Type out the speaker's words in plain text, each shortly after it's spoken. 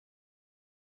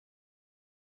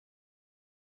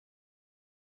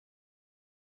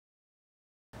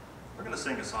going to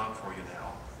sing a song for you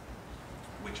now,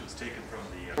 which was taken from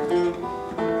the...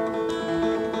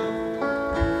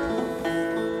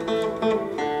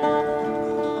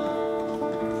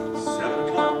 7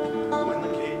 o'clock when the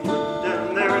cage went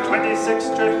down, there were 26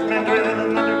 driftmen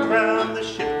drilling underground. The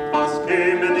ship boss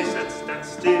came and he said, stand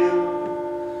still.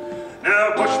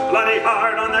 Now push bloody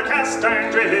hard on the cast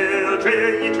iron drill,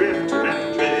 drill ye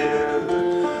driftmen drill.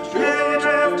 Drill ye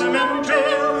driftmen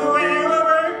drill, we will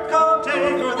work all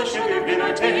day for the sugar in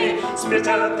our tea. Spit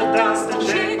out the dust and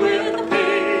shake with the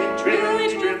pain. Drill ye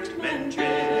driftmen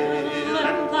drill,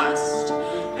 and blast,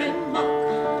 and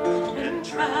muck, and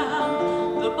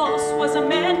tram. The boss was a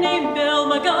man named Bill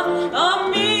Mucker, a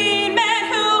mean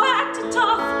man who acted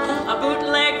tough. A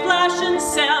bootleg flash and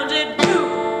sounded boo.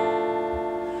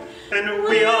 And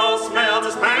we all smelled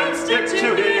his pants stick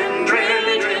to him. Drill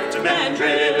ye driftmen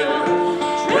drill.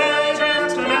 Drill ye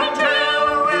driftmen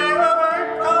drill. We will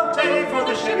work all day for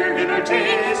the sugar in our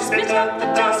tea. Spit out the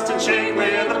dust and shake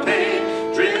with the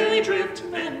pain. Drill ye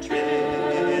driftmen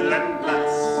drill, and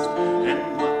blast,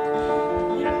 and muck,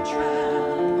 and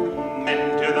tram.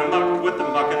 Into the muck with the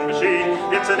mucking machine.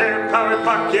 It's an air-powered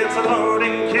muck, it's a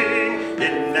loading king.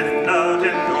 In and out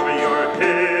and over your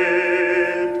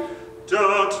head.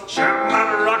 Don't jam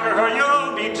that rocker or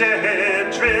you'll be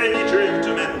dead. Drill ye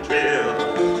driftmen drill.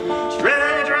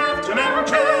 Drill ye driftmen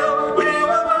drill. We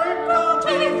will work all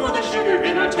day for the sugar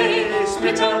in our tea.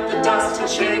 Spit out the dust and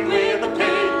shake with the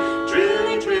pain. Drill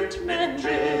ye driftmen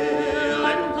drill,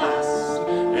 and blast,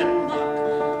 and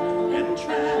muck, and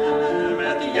tram.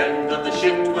 At the end of the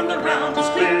shift when the round is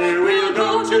clear, we'll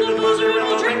go to the boozer and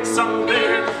we'll drink some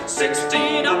beer.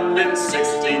 16 up and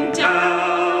 16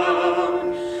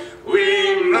 down.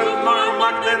 We move more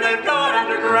muck than they've got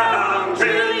underground.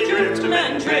 Drill ye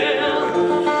driftmen drill.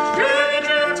 Drill ye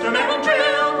driftmen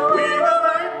drill. We will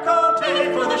work all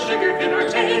day for the sugar in our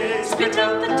tea. Spit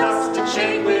out the dust and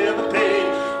shake with the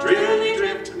pain. Drill ye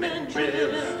driftmen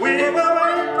drill. We will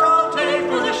work all day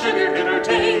for the sugar in our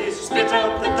tea. Spit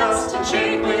out the dust and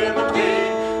shake with the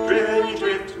pain. Drill ye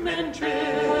driftmen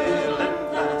drill, and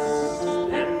blast,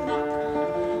 and muck,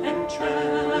 and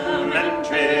tram, and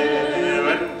drill,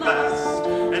 and blast,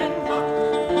 and muck,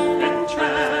 and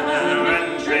tram,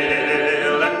 and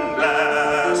drill, and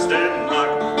blast, and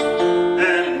muck,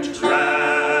 and tram.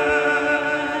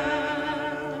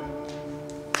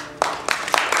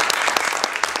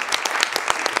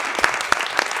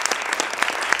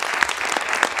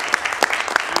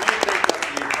 You may think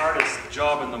that the hardest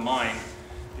job in the mine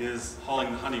is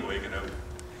hauling the honey wagon out,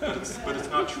 but it's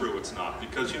not true. It's not,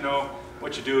 because you know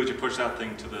what you do is you push that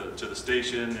thing to the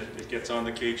station. It gets on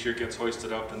the cage here, gets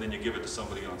hoisted up, and then you give it to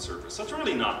somebody on surface. That's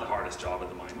really not the hardest job in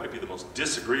the mine. It might be the most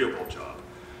disagreeable job,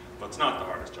 but it's not the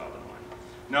hardest job in the mine.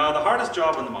 Now, the hardest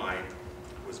job in the mine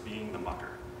was being the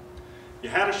mucker. You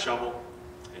had a shovel,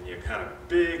 and you had a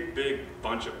big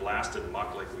bunch of blasted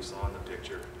muck like we saw in the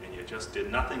picture, and you just did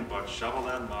nothing but shovel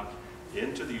that muck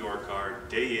into the ore car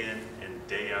day in and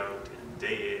day out and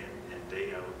day in and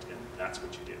day out, and that's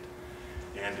what you did.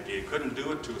 And if you couldn't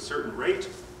do it to a certain rate,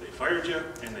 they fired you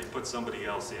and they put somebody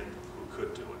else in who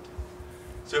could do it.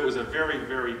 So it was a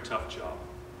very tough job.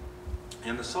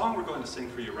 And the song we're going to sing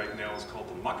for you right now is called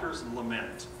the Mucker's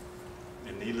Lament,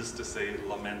 and needless to say,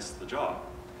 laments the job.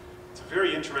 It's a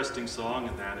very interesting song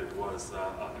in that it was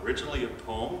originally a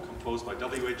poem composed by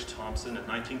W.H. Thompson in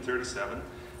 1937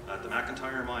 at the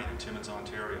McIntyre Mine in Timmins,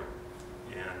 Ontario.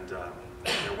 And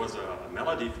there was a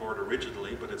melody for it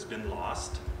originally, but it's been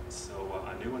lost. So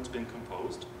a new one's been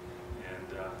composed, and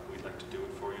we'd like to do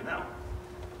it for you now,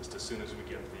 just as soon as we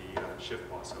get the shift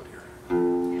boss out here.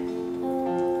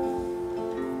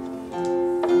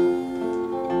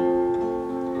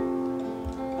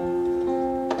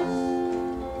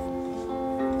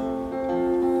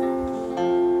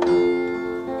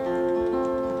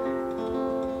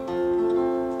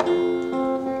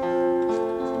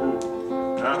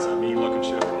 That's a mean-looking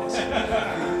shift boss.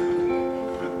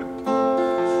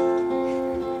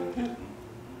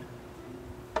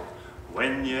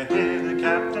 When you hear the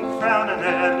captain frowning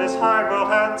and his highbrow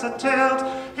hat's a tilt,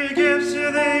 he gives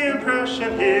you the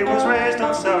impression he was raised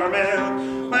on sour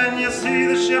milk. When you see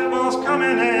the ship boss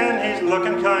coming in, he's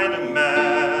looking kind of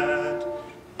mad.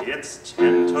 It's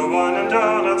 10 to 1 in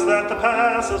donuts that the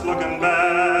pass is looking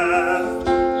bad.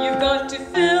 You've got to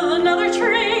fill another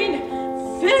train,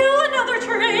 fill another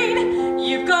train.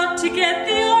 You've got to get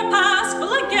the ore pass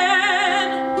full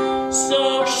again.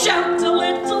 So shout a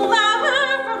little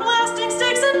louder for blasting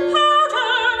sticks and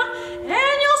powder,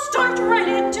 and you'll start right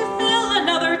in to fill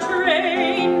another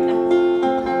train.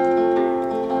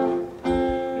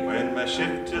 When my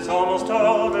shift is almost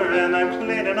over and I'm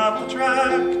cleaning up the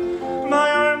track, My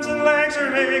arms and legs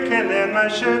are aching and my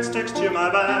shirt sticks to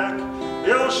my back.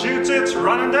 The old chutes, it's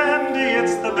running dandy,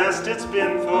 it's the best it's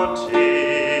been for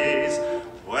days.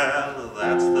 Well,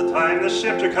 that's the time the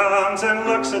shifter comes and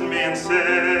looks at me and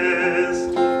says,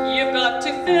 you've got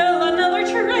to fill another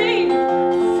train,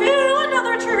 fill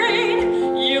another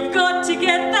train. You've got to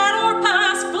get that ore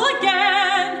pass full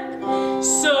again.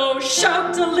 So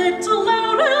shout a little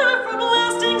louder for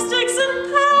blasting sticks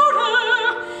and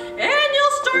powder, and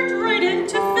you'll start right in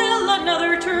to fill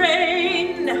another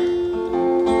train.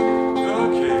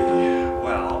 Okay,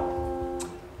 well,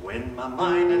 when my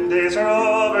mining days are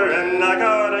over and I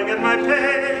gotta get my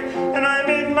pay, and I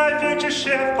meet my future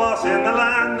shift boss in the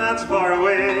land that's far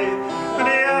away, and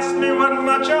he asked me what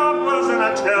my job was and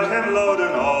I tell him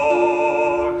loading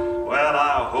ore. Well,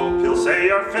 I hope he'll say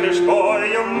you're finished, boy,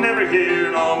 you'll never hear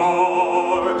no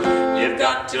more. You've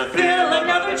got to fill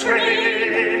another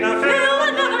train, fill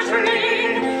another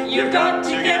train. You've got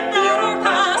to get the ore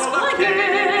pass full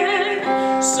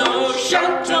again. So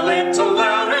shout a little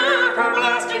louder for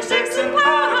blasting sticks and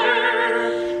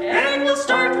powder, and we'll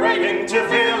start writing to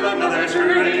fill another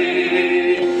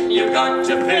train. You've got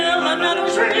to fill another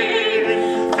train,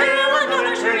 fill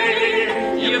another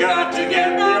train. You've got to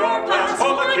get the ore pass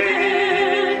full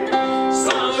again.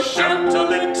 So shout a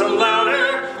little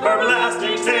louder for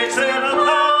blasting sticks and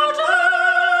powder,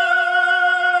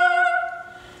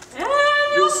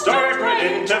 And you'll start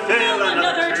writing to fill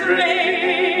another train.